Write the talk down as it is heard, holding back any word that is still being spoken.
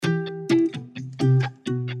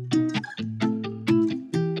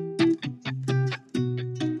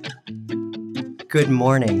Good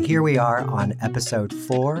morning. Here we are on episode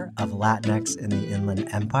 4 of Latinx in the Inland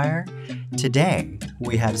Empire. Today,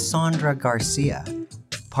 we have Sandra Garcia,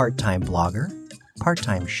 part-time blogger,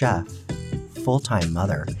 part-time chef, full-time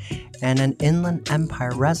mother, and an Inland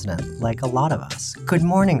Empire resident like a lot of us. Good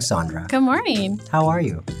morning, Sandra. Good morning. How are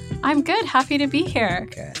you? I'm good. Happy to be here.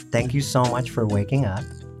 Good. Thank you so much for waking up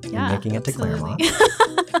and making it to absolutely.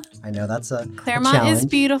 Claremont. I know that's a Claremont challenge. is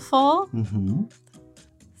beautiful. Mm-hmm.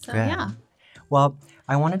 So, Good. yeah. Well,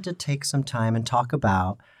 I wanted to take some time and talk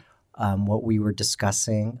about what we were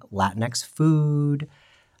discussing, Latinx food,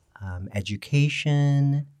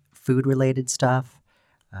 education, food-related stuff.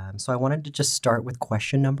 So I wanted to just start with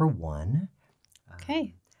question number 1.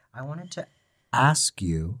 Okay. I wanted to ask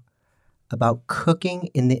you about cooking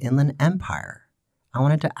in the Inland Empire. I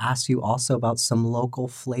wanted to ask you also about some local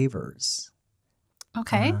flavors.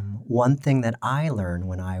 Okay. One thing that I learned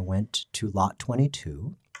when I went to Lot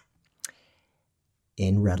 22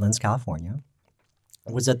 in Redlands, California,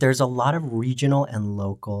 was that there's a lot of regional and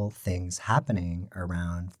local things happening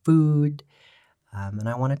around food, and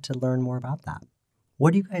I wanted to learn more about that.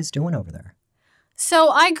 What are you guys doing over there? So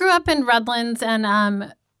I grew up in Redlands, and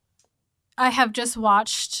I have just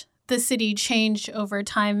watched the city change over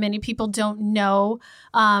time. Many people don't know,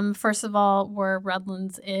 first of all, where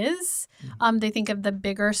Redlands is. They think of the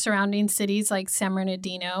bigger surrounding cities like San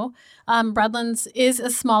Bernardino. Redlands is a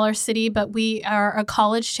smaller city, but we are a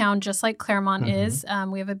college town just like Claremont is.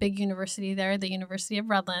 We have a big university there, the University of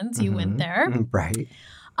Redlands. You went there. Right.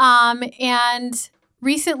 And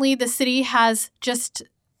recently the city has just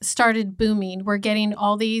started booming. We're getting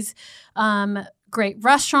all these great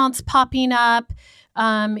restaurants popping up.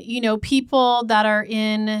 People that are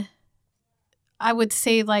in, I would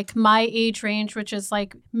say, like my age range, which is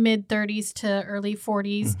like mid 30s to early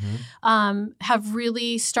 40s, have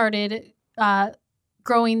really started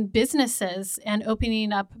growing businesses and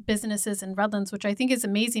opening up businesses in Redlands, which I think is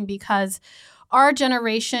amazing because our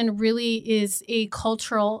generation really is a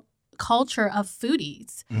culture of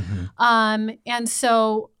foodies. And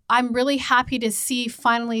so I'm really happy to see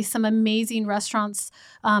finally some amazing restaurants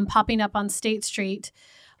popping up on State Street.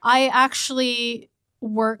 I actually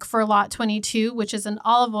work for Lot 22, which is an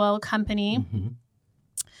olive oil company.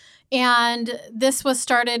 And this was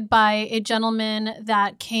started by a gentleman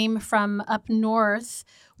that came from up north,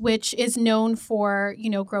 which is known for,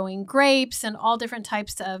 growing grapes and all different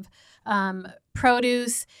types of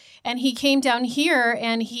produce. And he came down here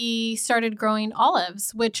and he started growing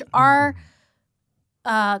olives, which are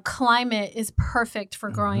climate is perfect for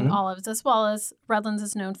growing olives, as well as Redlands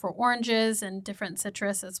is known for oranges and different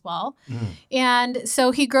citrus as well. And so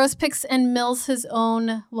he grows, picks, and mills his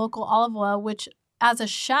own local olive oil, which as a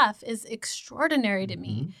chef is extraordinary to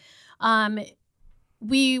me.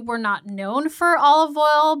 We were not known for olive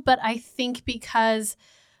oil, but I think because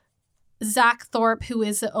Zach Thorpe, who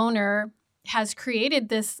is the owner, has created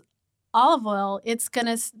this olive oil, it's going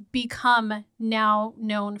to become now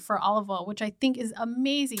known for olive oil, which I think is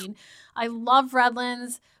amazing. I love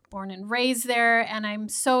Redlands, born and raised there, and I'm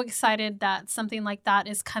so excited that something like that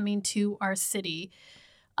is coming to our city.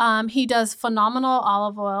 He does phenomenal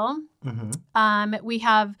olive oil. We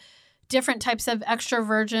have different types of extra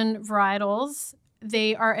virgin varietals.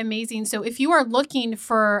 They are amazing. So if you are looking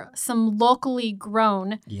for some locally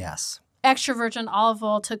grown extra virgin olive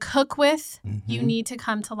oil to cook with, you need to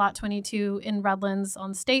come to Lot 22 in Redlands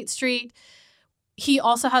on State Street. He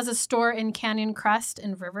also has a store in Canyon Crest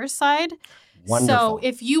in Riverside. Wonderful. So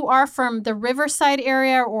if you are from the Riverside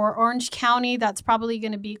area or Orange County, that's probably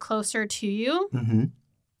going to be closer to you.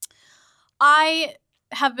 I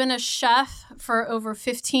have been a chef for over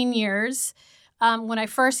 15 years. When I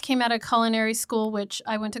first came out of culinary school, which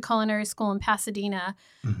I went to culinary school in Pasadena,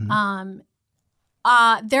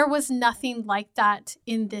 there was nothing like that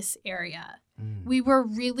in this area. We were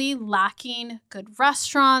really lacking good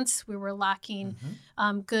restaurants. We were lacking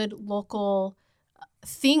good local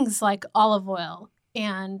things like olive oil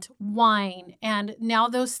and wine. And now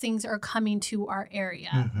those things are coming to our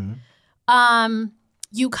area.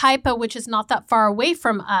 Yucaipa, which is not that far away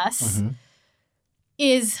from us,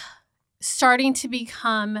 is starting to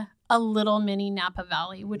become a little mini Napa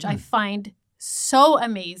Valley, which I find so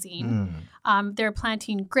amazing. They're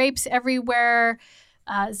planting grapes everywhere.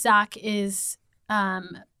 Zach is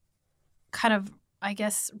kind of, I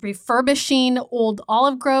guess, refurbishing old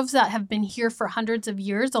olive groves that have been here for hundreds of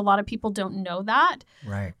years. A lot of people don't know that,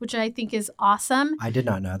 Right. which I think is awesome. I did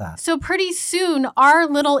not know that. So pretty soon, our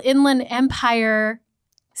little Inland Empire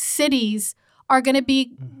cities are going to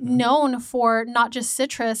be known for not just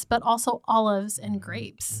citrus, but also olives and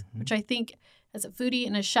grapes, which I think as a foodie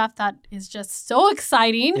and a chef, that is just so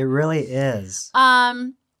exciting. It really is.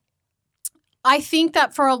 I think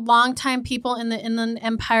that for a long time, people in the Inland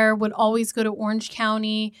Empire would always go to Orange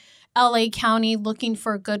County, LA County, looking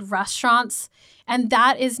for good restaurants. And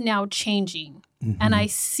that is now changing. And I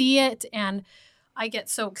see it, and I get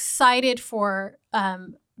so excited for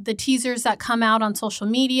the teasers that come out on social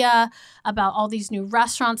media about all these new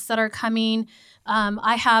restaurants that are coming.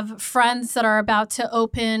 I have friends that are about to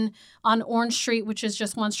open on Orange Street, which is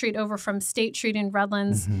just one street over from State Street in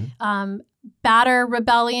Redlands. Batter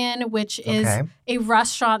Rebellion, which is a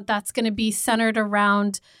restaurant that's going to be centered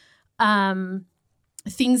around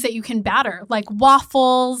things that you can batter, like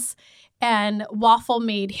waffles and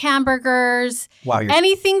waffle-made hamburgers. Wow,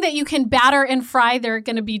 anything that you can batter and fry, they're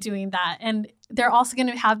going to be doing that. And they're also going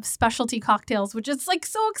to have specialty cocktails, which is like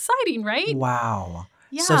so exciting, right? Wow.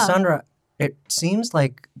 Yeah. So, Sandra, it seems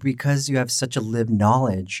like because you have such a lived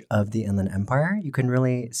knowledge of the Inland Empire, you can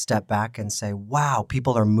really step back and say, wow,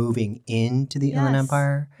 people are moving into the Inland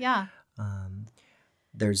Empire. Yeah.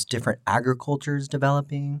 There's different agricultures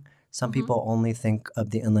developing. Some people only think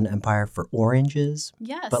of the Inland Empire for oranges.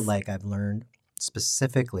 Yes. But like I've learned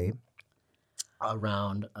specifically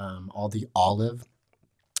around all the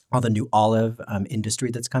new olive industry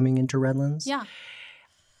that's coming into Redlands. Yeah.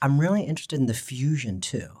 I'm really interested in the fusion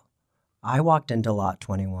too. I walked into Lot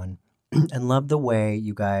 21 and love the way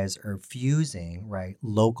you guys are fusing, right,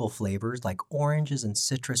 local flavors like oranges and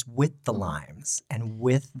citrus with the limes and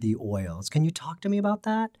with the oils. Can you talk to me about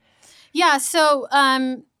that? Yeah, so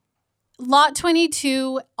Lot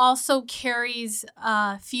 22 also carries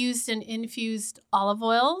fused and infused olive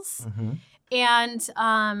oils. And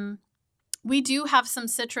we do have some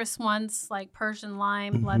citrus ones like Persian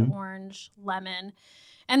lime, blood orange, lemon.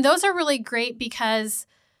 And those are really great because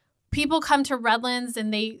people come to Redlands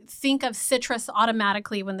and they think of citrus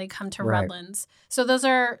automatically when they come to Redlands. So those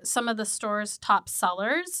are some of the store's top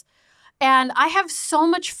sellers. And I have so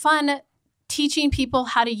much fun teaching people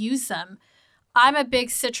how to use them. I'm a big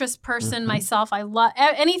citrus person myself. I love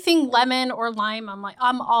anything lemon or lime.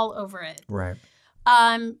 I'm all over it. Right.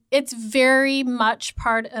 It's very much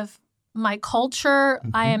part of my culture.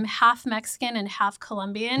 I am half Mexican and half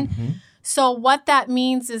Colombian. So what that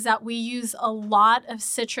means is that we use a lot of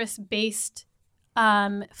citrus-based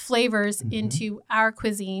flavors into our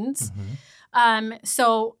cuisines.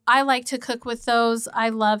 So I like to cook with those. I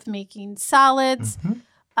love making salads.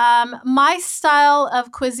 My style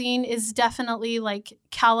of cuisine is definitely like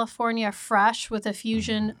California fresh with a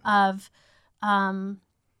fusion of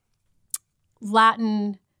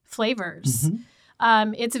Latin flavors.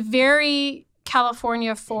 It's very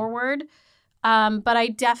California forward. But I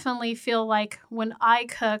definitely feel like when I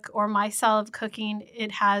cook or my style of cooking,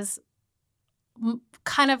 it has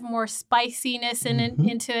kind of more spiciness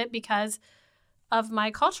into it because of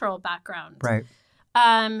my cultural background. Right.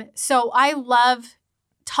 So I love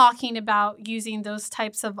talking about using those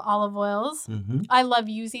types of olive oils. I love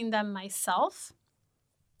using them myself.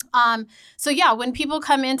 So yeah, when people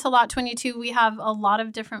come into Lot 22, we have a lot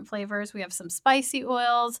of different flavors. We have some spicy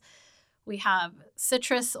oils. We have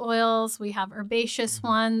citrus oils. We have herbaceous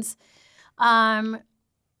ones.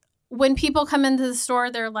 When people come into the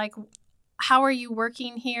store, they're like, how are you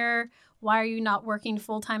working here? Why are you not working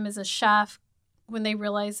full-time as a chef? When they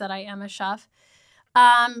realize that I am a chef.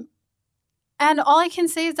 And all I can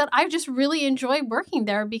say is that I just really enjoy working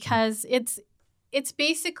there because it's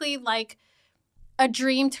basically like a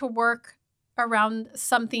dream to work around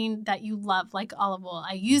something that you love, like olive oil.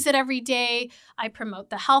 I use it every day. I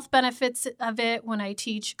promote the health benefits of it when I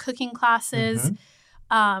teach cooking classes.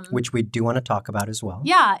 Which we do want to talk about as well.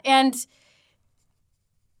 Yeah. And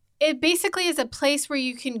it basically is a place where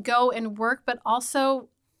you can go and work, but also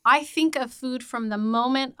I think of food from the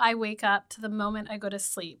moment I wake up to the moment I go to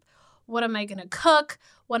sleep. What am I going to cook?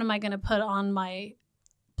 What am I going to put on my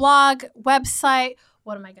blog, website?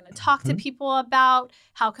 What am I going to talk to people about?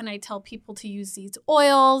 How can I tell people to use these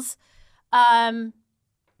oils? And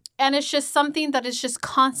it's just something that is just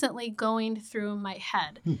constantly going through my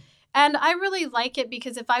head. And I really like it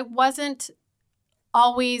because if I wasn't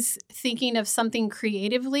always thinking of something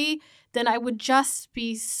creatively, then I would just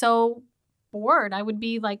be so bored. I would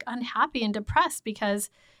be like unhappy and depressed because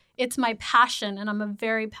it's my passion and I'm a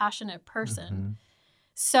very passionate person.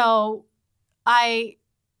 So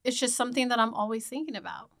it's just something that I'm always thinking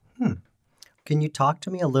about. Can you talk to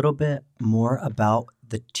me a little bit more about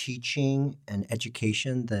the teaching and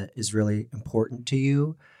education that is really important to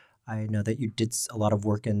you? I know that you did a lot of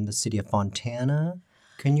work in the city of Fontana.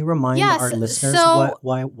 Can you remind our listeners what's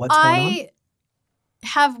going on? I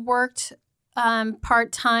have worked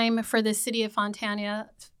part-time for the city of Fontana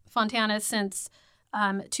Fontana since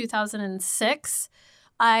 2006.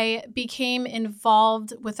 I became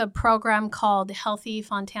involved with a program called Healthy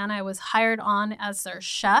Fontana. I was hired on as their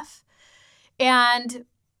chef. And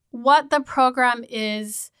what the program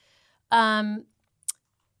is a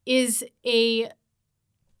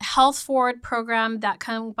health-forward program that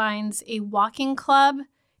combines a walking club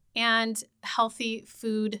and healthy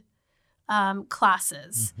food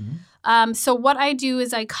classes. So what I do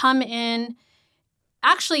is I come in.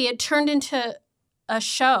 Actually, it turned into a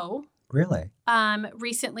show. Really?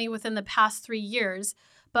 Recently, within the past 3 years.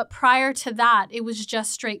 But prior to that, it was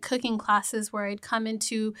just straight cooking classes where I'd come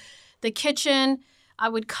into the kitchen. I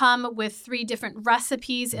would come with 3 different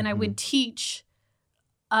recipes, and I would teach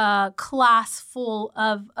a class full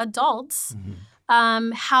of adults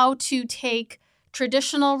how to take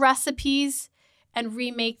traditional recipes and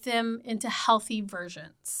remake them into healthy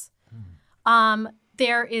versions.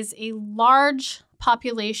 There is a large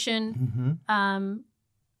population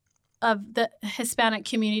of the Hispanic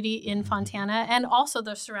community in Fontana and also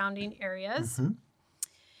the surrounding areas.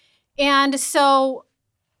 And so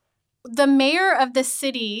the mayor of the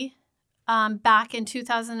city back in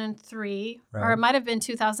 2003, or it might have been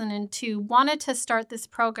 2002, wanted to start this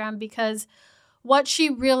program because what she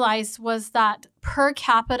realized was that per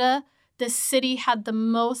capita, the city had the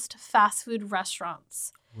most fast food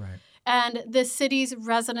restaurants. And the city's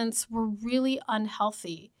residents were really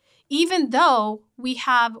unhealthy. Even though we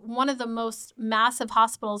have one of the most massive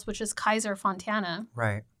hospitals, which is Kaiser Fontana.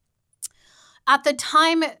 At the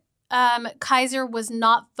time, Kaiser was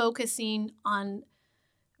not focusing on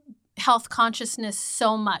health consciousness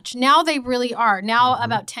so much. Now they really are. Now,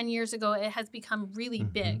 about 10 years ago, it has become really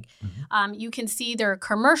big. You can see their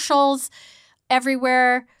commercials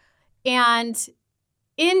everywhere. And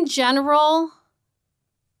in general,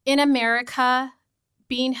 in America,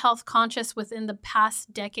 being health conscious within the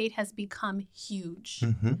past decade has become huge.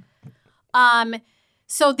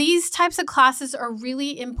 So these types of classes are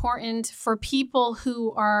really important for people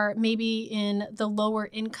who are maybe in the lower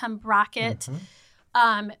income bracket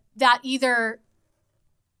that either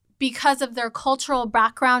because of their cultural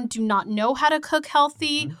background do not know how to cook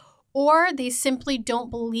healthy or they simply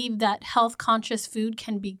don't believe that health conscious food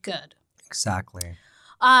can be good. Exactly.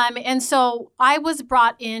 And so I was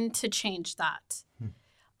brought in to change that.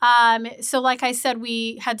 So like I said,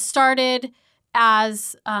 we had started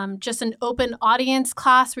as just an open audience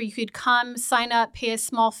class where you could come, sign up, pay a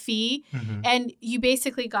small fee, and you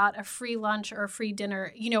basically got a free lunch or a free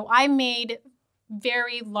dinner. You know, I made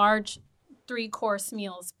very large 3-course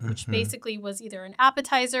meals, which basically was either an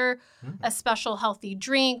appetizer, a special healthy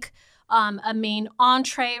drink, a main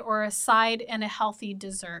entree or a side, and a healthy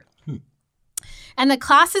dessert. And the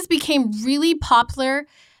classes became really popular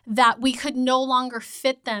that we could no longer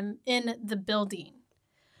fit them in the building.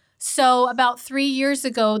 So about 3 years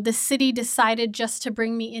ago, the city decided just to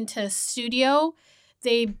bring me into a studio.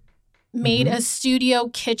 They made a studio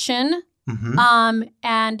kitchen,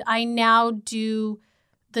 and I now do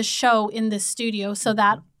the show in the studio so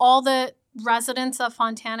that all the residents of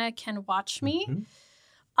Fontana can watch me.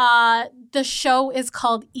 The show is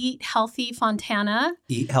called Eat Healthy Fontana.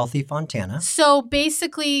 Eat Healthy Fontana. So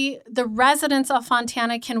basically, the residents of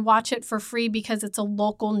Fontana can watch it for free because it's a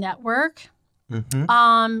local network.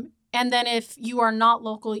 And then if you are not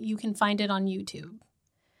local, you can find it on YouTube.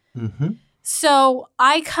 So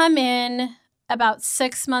I come in about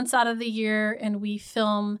 6 months out of the year and we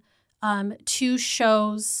film 2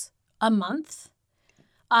 shows a month.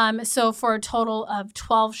 So for a total of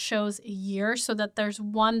 12 shows a year, so that there's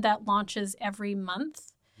one that launches every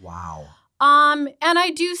month. Wow. And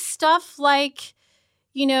I do stuff like,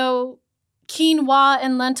 you know, quinoa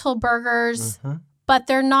and lentil burgers, but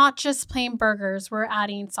they're not just plain burgers. We're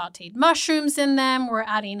adding sauteed mushrooms in them. We're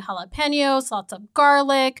adding jalapenos, lots of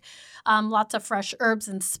garlic, lots of fresh herbs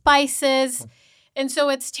and spices. And so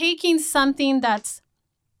it's taking something that's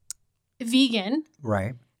vegan.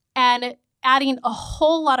 And adding a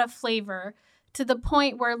whole lot of flavor to the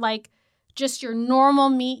point where like just your normal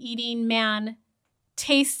meat-eating man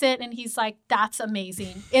tastes it and he's like, that's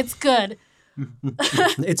amazing. It's good.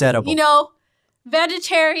 It's edible. You know,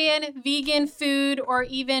 vegetarian, vegan food, or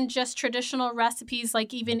even just traditional recipes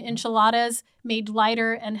like even enchiladas made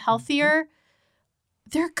lighter and healthier,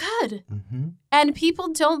 they're good. And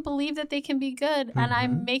people don't believe that they can be good. And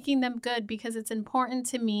I'm making them good because it's important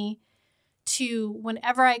to me to,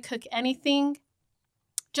 whenever I cook anything,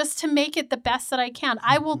 just to make it the best that I can.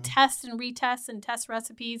 I will test and retest and test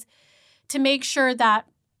recipes to make sure that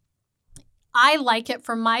I like it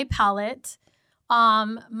for my palate.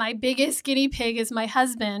 My biggest guinea pig is my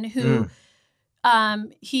husband, who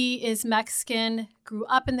He is Mexican, grew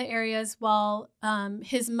up in the area as well.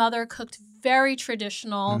 His mother cooked very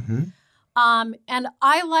traditional. Mm-hmm. And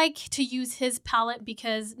I like to use his palate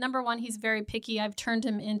because, number one, he's very picky. I've turned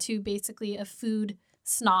him into basically a food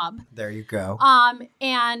snob. There you go.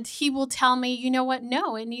 And he will tell me, you know what?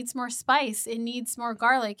 No, it needs more spice. It needs more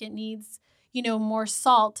garlic. It needs, more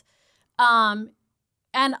salt. And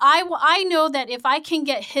I know that if I can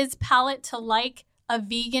get his palate to like a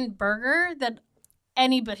vegan burger, that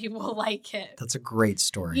anybody will like it. That's a great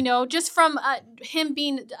story. Just from him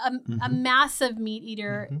being a massive meat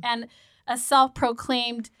eater and a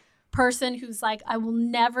self-proclaimed person who's like, I will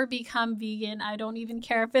never become vegan. I don't even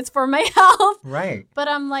care if it's for my health. Right. But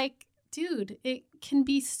I'm like, dude, it can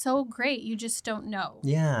be so great. You just don't know.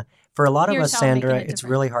 Yeah. For a lot of us, Sandra, it's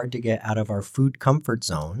different. really hard to get out of our food comfort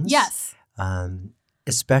zones. Yes.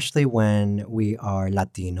 Especially when we are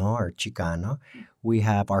Latino or Chicano. We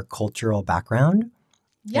have our cultural background.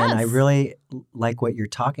 Yes. And I really like what you're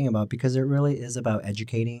talking about because it really is about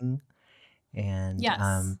educating and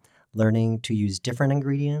Yes. Learning to use different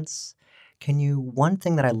ingredients. One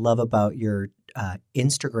thing that I love about your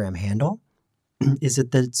Instagram handle is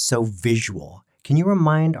that it's so visual. Can you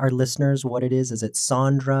remind our listeners what it is? Is it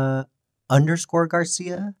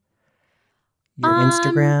Sandra_Garcia? Your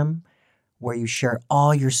Instagram, where you share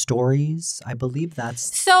all your stories? I believe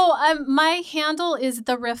that's... So my handle is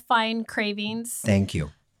The Refined Cravings. Thank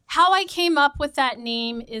you. How I came up with that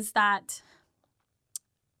name is that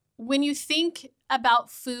when you think about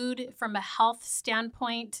food from a health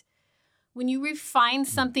standpoint, when you refine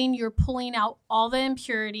something, you're pulling out all the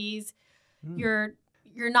impurities. You're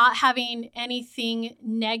not having anything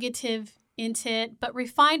negative into it, but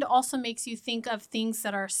refined also makes you think of things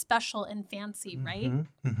that are special and fancy, right?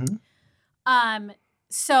 Mm-hmm.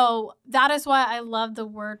 So that is why I love the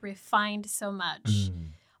word refined so much.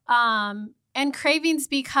 And cravings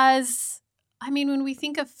because, when we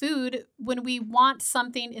think of food, when we want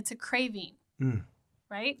something, it's a craving,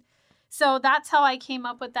 right? So that's how I came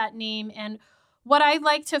up with that name. And what I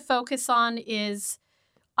like to focus on is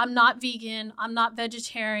I'm not vegan. I'm not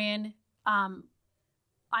vegetarian.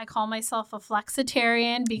 I call myself a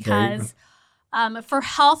flexitarian because for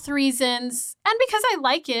health reasons and because I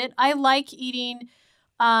like it. I like eating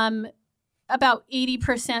about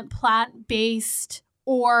 80% plant-based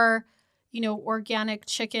or, organic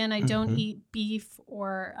chicken. I don't eat beef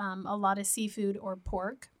or a lot of seafood or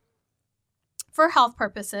pork for health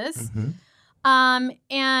purposes.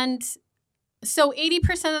 And so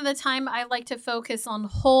 80% of the time I like to focus on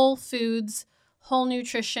whole foods, whole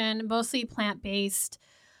nutrition, mostly plant-based.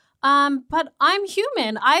 But I'm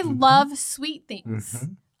human. I love sweet things.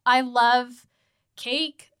 I love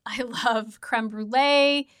cake. I love creme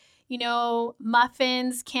brulee,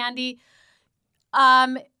 muffins, candy.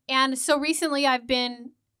 And so recently I've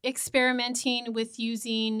been experimenting with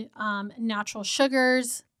using natural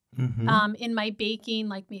sugars in my baking,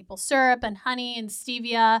 like maple syrup and honey and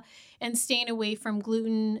stevia, and staying away from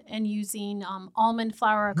gluten and using almond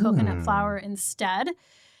flour or coconut flour instead.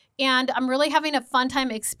 And I'm really having a fun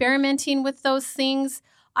time experimenting with those things.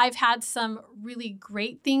 I've had some really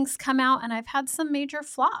great things come out, and I've had some major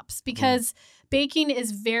flops because baking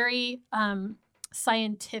is very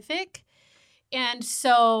scientific. And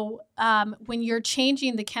so when you're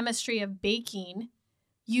changing the chemistry of baking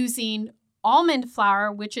using almond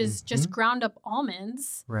flour, which is just ground up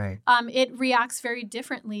almonds, right? It reacts very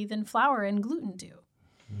differently than flour and gluten do.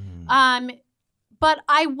 But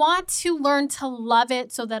I want to learn to love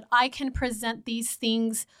it so that I can present these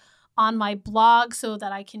things on my blog so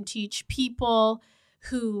that I can teach people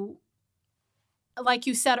who, like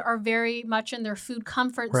you said, are very much in their food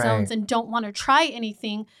comfort zones and don't want to try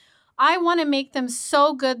anything. I want to make them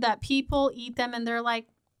so good that people eat them and they're like,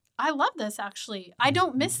 I love this actually. I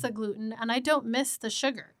don't miss the gluten and I don't miss the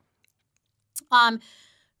sugar.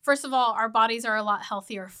 First of all, our bodies are a lot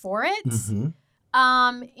healthier for it.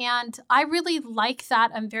 And I really like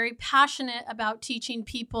that. I'm very passionate about teaching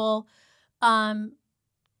people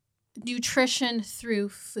nutrition through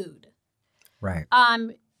food. Right.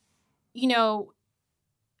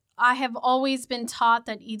 I have always been taught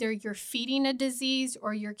that either you're feeding a disease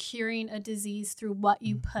or you're curing a disease through what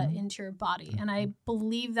you put into your body. And I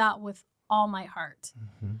believe that with all my heart.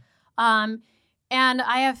 And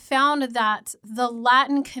I have found that the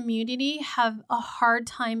Latin community have a hard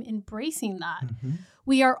time embracing that.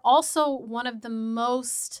 We are also one of the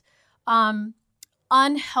most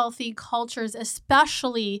unhealthy cultures,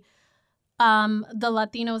 especially the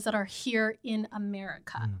Latinos that are here in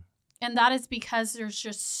America. And that is because there's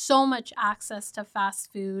just so much access to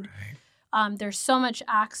fast food. There's so much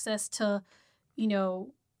access to,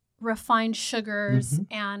 refined sugars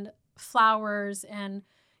and flours, and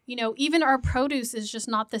even our produce is just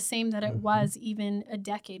not the same that it was even a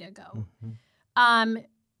decade ago.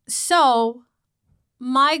 So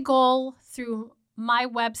my goal through my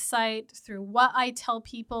website, through what I tell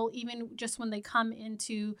people, even just when they come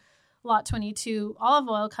into Lot 22 Olive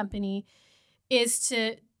Oil Company, is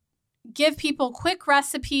to give people quick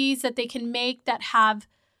recipes that they can make that have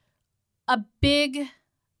a big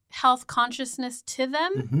health consciousness to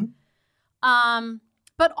them.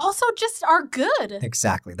 But also just are good.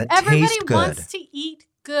 Exactly. That Everybody taste good. wants to eat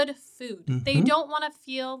good food. They don't want to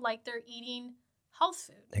feel like they're eating health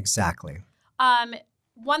food. Exactly.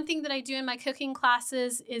 One thing that I do in my cooking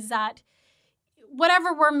classes is that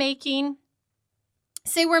whatever we're making,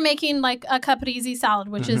 say we're making like a caprese salad,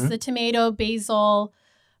 which is the tomato, basil,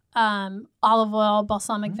 olive oil,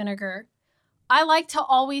 balsamic vinegar. I like to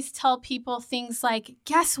always tell people things like,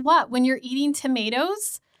 guess what? When you're eating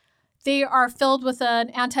tomatoes, they are filled with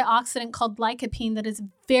an antioxidant called lycopene that is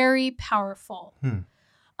very powerful.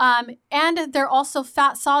 And they're also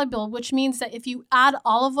fat soluble, which means that if you add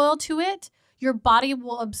olive oil to it, your body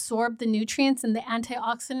will absorb the nutrients and the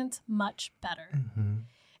antioxidants much better.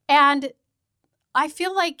 And I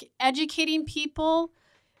feel like educating people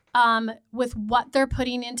with what they're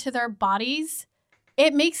putting into their bodies,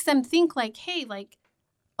 it makes them think like, hey, like,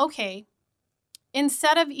 okay,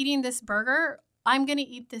 instead of eating this burger, I'm going to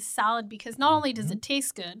eat this salad because not only does it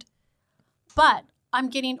taste good, but I'm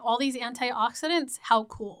getting all these antioxidants. How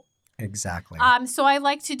cool. Exactly. So I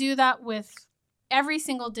like to do that with every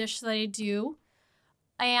single dish that I do.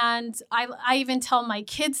 And I even tell my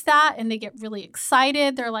kids that, and they get really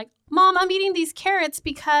excited. They're like, Mom, I'm eating these carrots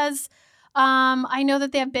because I know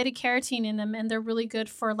that they have beta carotene in them and they're really good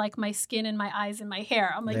for like my skin and my eyes and my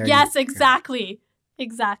hair. I'm like, yes, exactly.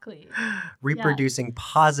 Exactly. Reproducing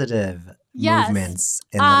positive movements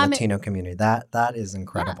in the Latino community. That is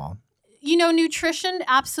incredible. Nutrition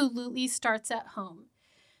absolutely starts at home.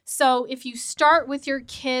 So if you start with your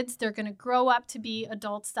kids, they're going to grow up to be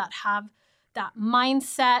adults that have that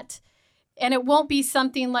mindset. And it won't be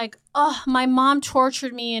something like, oh, my mom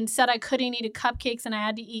tortured me and said I couldn't eat cupcakes and I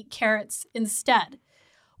had to eat carrots instead,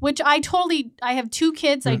 which I have 2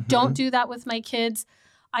 kids. I don't do that with my kids.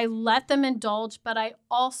 I let them indulge, but I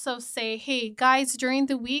also say, hey, guys, during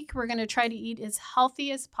the week, we're going to try to eat as healthy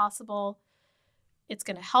as possible. It's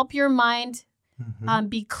going to help your mind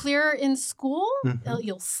be clearer in school.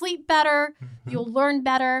 You'll sleep better. You'll learn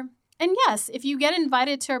better. And yes, if you get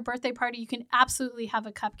invited to a birthday party, you can absolutely have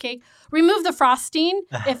a cupcake. Remove the frosting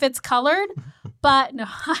if it's colored. But no.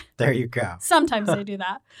 There you go. Sometimes I do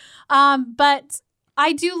that. But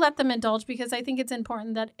I do let them indulge because I think it's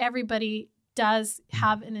important that everybody does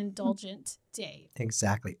have an indulgent day.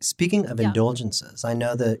 Exactly. Speaking of indulgences, I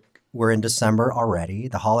know that we're in December already.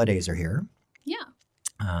 The holidays are here. Yeah.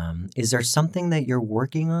 Is there something that you're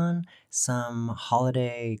working on? Some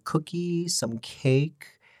holiday cookie, some cake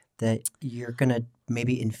that you're going to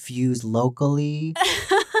maybe infuse locally?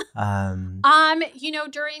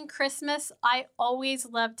 During Christmas, I always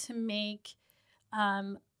love to make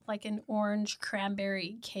like an orange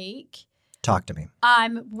cranberry cake. Talk to me.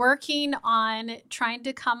 I'm working on trying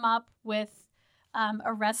to come up with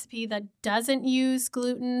a recipe that doesn't use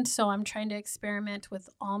gluten. So I'm trying to experiment with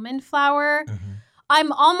almond flour.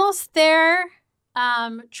 I'm almost there,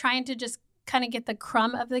 trying to just kind of get the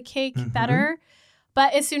crumb of the cake better.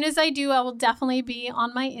 But as soon as I do, I will definitely be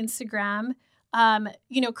on my Instagram.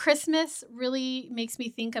 Christmas really makes me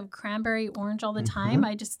think of cranberry orange all the time.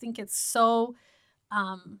 I just think it's so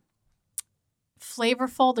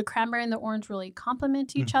flavorful. The cranberry and the orange really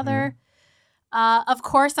complement each other. Of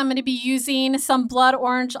course, I'm going to be using some blood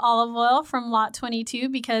orange olive oil from Lot 22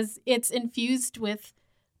 because it's infused with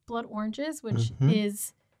blood oranges, which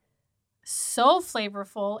is so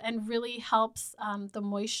flavorful and really helps the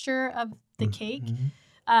moisture of the cake.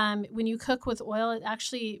 When you cook with oil, it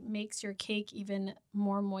actually makes your cake even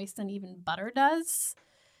more moist than even butter does.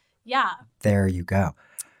 Yeah. There you go.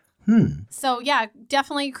 So yeah,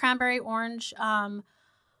 definitely cranberry orange.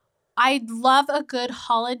 I love a good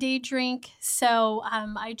holiday drink. So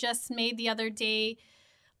I just made the other day,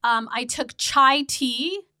 I took chai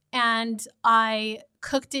tea and I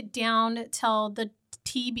cooked it down till the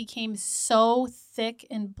tea became so thick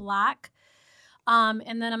and black.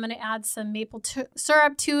 And then I'm going to add some maple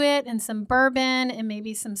syrup to it and some bourbon and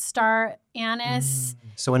maybe some star anise.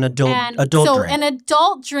 So an adult drink. So an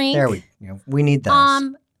adult drink. There we need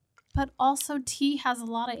those. But also tea has a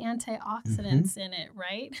lot of antioxidants in it,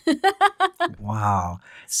 right? Wow.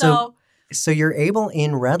 So you're able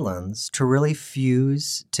in Redlands to really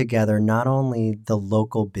fuse together not only the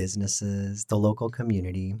local businesses, the local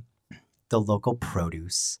community, the local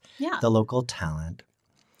produce, Yeah. the local talent.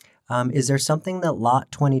 Is there something that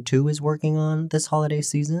Lot 22 is working on this holiday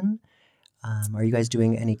season? Are you guys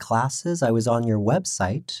doing any classes? I was on your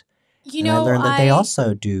website, You and I know, learned that they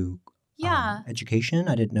also do Yeah. education.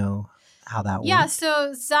 I didn't know how that Yeah, worked.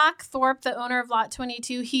 so Zach Thorpe, the owner of Lot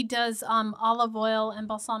 22, he does olive oil and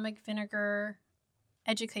balsamic vinegar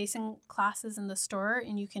education classes in the store,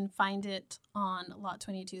 and you can find it on Lot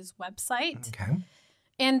 22's website. Okay.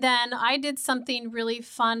 And then I did something really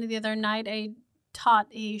fun the other night. I taught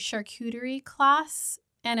a charcuterie class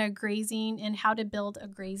and how to build a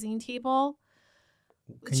grazing table.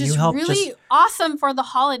 Which Can is you help really awesome for the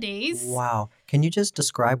holidays. Wow. Can you just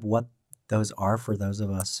describe what those are for those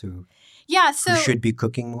of us who should be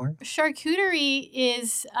cooking more? Charcuterie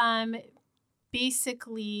is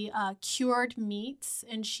basically cured meats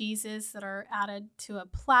and cheeses that are added to a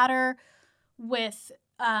platter with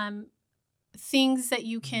things that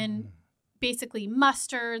you can basically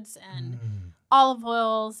mustards and olive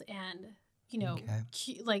oils and,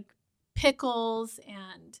 like pickles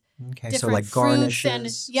and different so like fruits garnishes,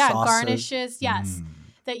 and sauces. garnishes, yes,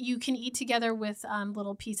 that you can eat together with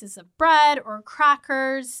little pieces of bread or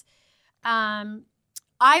crackers.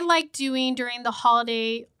 I like doing during the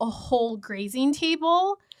holiday a whole grazing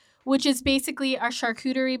table, which is basically a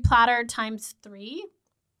charcuterie platter times 3.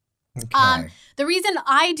 Okay. The reason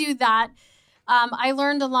I do that, I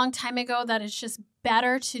learned a long time ago that it's just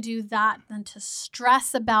better to do that than to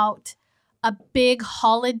stress about a big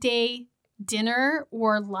holiday dinner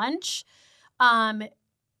or lunch.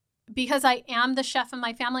 Because I am the chef in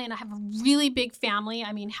my family and I have a really big family.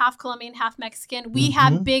 I mean, half Colombian, half Mexican. We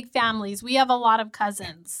have big families. We have a lot of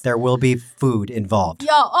cousins. There will be food involved.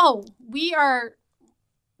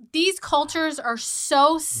 These cultures are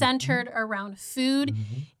so centered around food.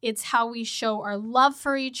 It's how we show our love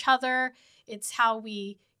for each other. It's how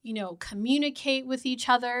we, communicate with each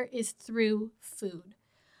other is through food.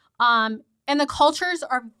 And the cultures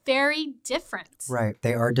are very different. Right.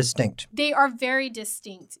 They are distinct. They are very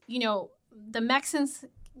distinct. The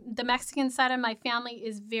Mexican side of my family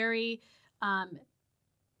is very,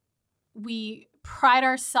 we pride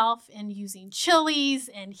ourselves in using chilies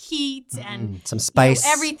and heat and some spice.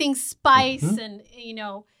 Everything's spice and,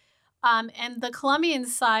 and the Colombian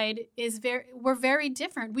side is we're very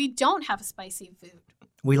different. We don't have spicy food.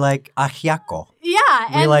 We like ajiaco.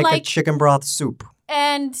 Yeah. We like a chicken broth soup.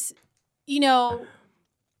 And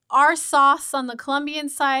our sauce on the Colombian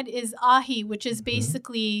side is ají, which is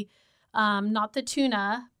basically not the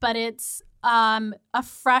tuna, but it's a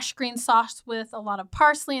fresh green sauce with a lot of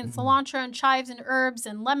parsley and cilantro and chives and herbs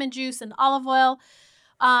and lemon juice and olive oil,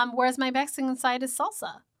 whereas my Mexican side is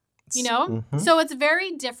salsa, So it's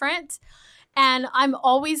very different. And I'm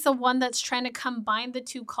always the one that's trying to combine the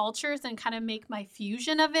two cultures and kind of make my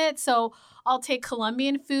fusion of it. So I'll take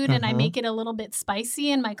Colombian food and I make it a little bit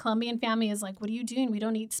spicy. And my Colombian family is like, what are you doing? We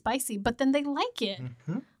don't eat spicy. But then they like it.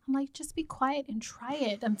 I'm like, just be quiet and try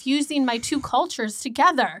it. I'm fusing my two cultures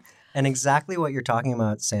together. And exactly what you're talking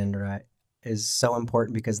about, Sandra, is so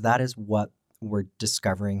important because that is what we're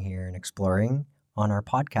discovering here and exploring on our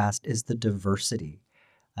podcast is the diversity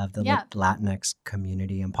of the Latinx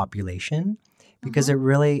community and population, because it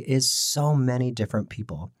really is so many different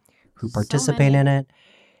people who participate in it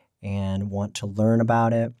and want to learn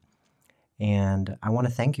about it. And I want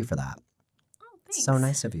to thank you for that. Oh, thanks. So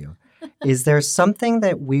nice of you. Is there something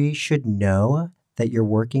that we should know that you're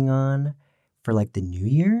working on for like the New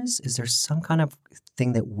Year's? Is there some kind of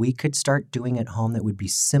thing that we could start doing at home that would be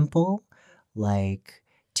simple, like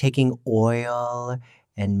taking oil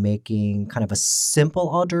and making kind of a simple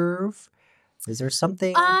hors d'oeuvre? Is there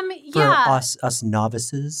something for us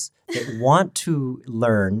novices that want to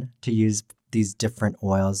learn to use these different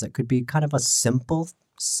oils that could be kind of a simple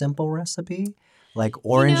recipe? Like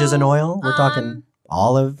oranges and oil? We're talking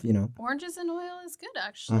olive, Oranges and oil is good,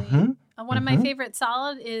 actually. One of my favorite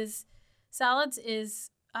salads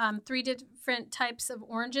is 3 different types of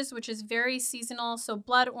oranges, which is very seasonal. So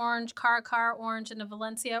blood orange, caracara orange, and a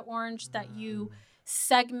Valencia orange that you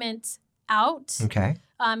segment out. Okay.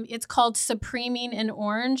 It's called supreming an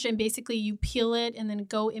orange, and basically you peel it and then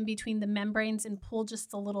go in between the membranes and pull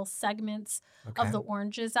just the little segments of the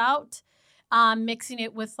oranges out, mixing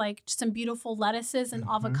it with like some beautiful lettuces and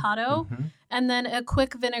avocado, and then a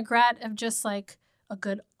quick vinaigrette of just like a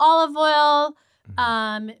good olive oil,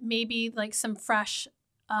 maybe like some fresh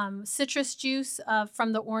citrus juice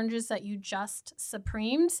from the oranges that you just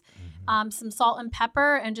supremed, some salt and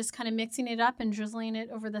pepper, and just kind of mixing it up and drizzling it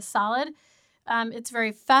over the salad. It's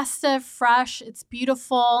very festive, fresh. It's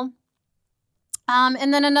beautiful.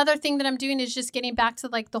 And then another thing that I'm doing is just getting back to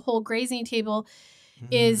like the whole grazing table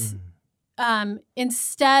is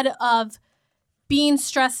instead of being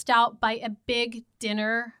stressed out by a big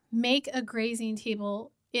dinner, make a grazing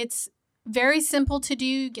table. It's very simple to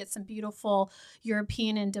do. Get some beautiful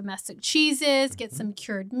European and domestic cheeses, get some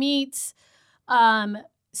cured meats, some,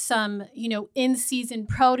 in-season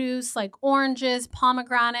produce like oranges,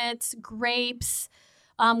 pomegranates, grapes.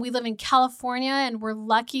 We live in California and we're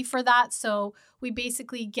lucky for that. So we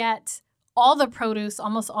basically get all the produce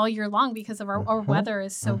almost all year long because of our weather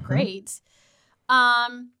is so great.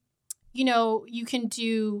 You can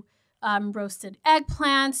do roasted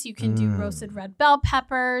eggplants. You can do roasted red bell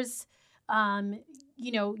peppers.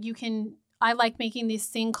 I like making this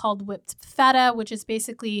thing called whipped feta, which is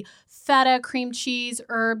basically feta, cream cheese,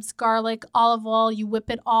 herbs, garlic, olive oil. You whip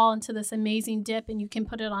it all into this amazing dip and you can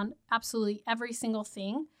put it on absolutely every single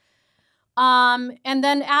thing. And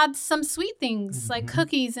then add some sweet things like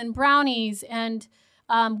cookies and brownies and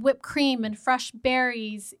whipped cream and fresh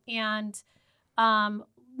berries and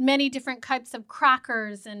many different types of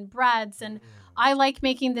crackers and breads. And I like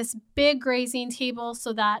making this big grazing table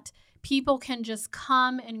so that people can just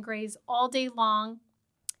come and graze all day long.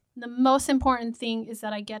 The most important thing is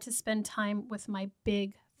that I get to spend time with my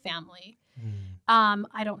big family.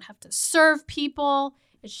 I don't have to serve people.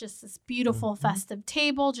 It's just this beautiful festive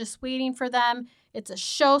table just waiting for them. It's a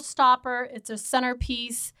showstopper. It's a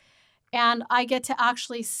centerpiece. And I get to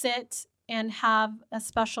actually sit and have a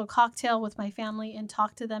special cocktail with my family and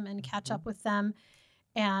talk to them and catch up with them.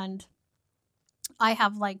 And I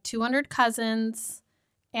have like 200 cousins.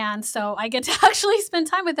 And so I get to actually spend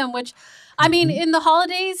time with them, which, I mean, in the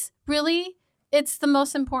holidays, really, it's the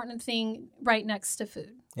most important thing right next to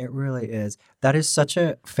food. It really is. That is such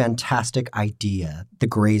a fantastic idea, the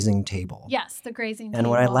grazing table. Yes, the grazing table. And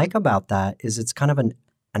what I like about that is it's kind of an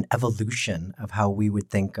evolution of how we would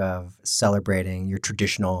think of celebrating your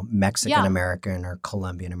traditional Mexican-American or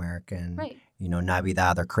Colombian-American,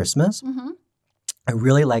 Navidad or Christmas. I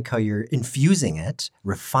really like how you're infusing it,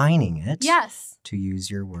 refining it, to use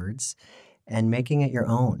your words, and making it your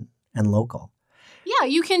own and local. Yeah,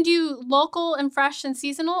 you can do local and fresh and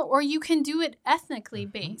seasonal, or you can do it ethnically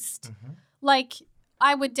based. Like,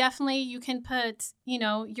 I would definitely, you can put,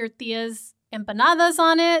 your tia's empanadas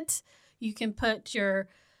on it. You can put your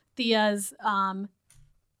tia's, arepas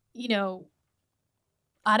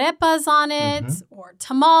on it or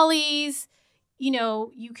tamales. We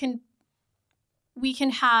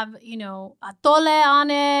can have, atole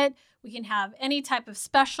on it. We can have any type of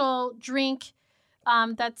special drink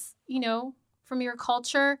that's, from your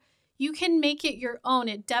culture. You can make it your own.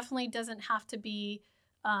 It definitely doesn't have to be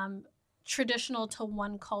traditional to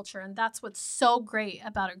one culture. And that's what's so great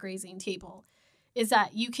about a grazing table is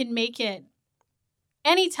that you can make it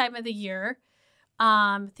any time of the year.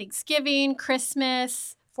 Thanksgiving,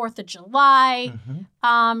 Christmas, 4th of July.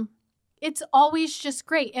 It's always just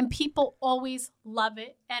great. And people always love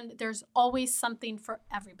it. And there's always something for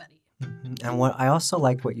everybody. And what I also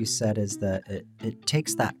like what you said is that it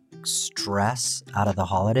takes that stress out of the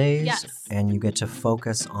holidays and you get to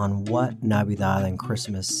focus on what Navidad and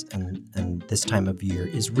Christmas and this time of year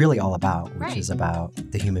is really all about, which is about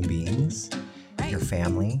the human beings, your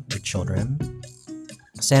family, your children.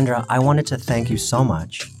 Sandra, I wanted to thank you so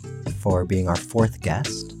much for being our 4th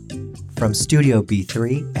guest. From Studio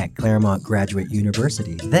B3 at Claremont Graduate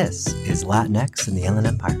University, this is Latinx in the Inland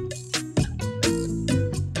Empire.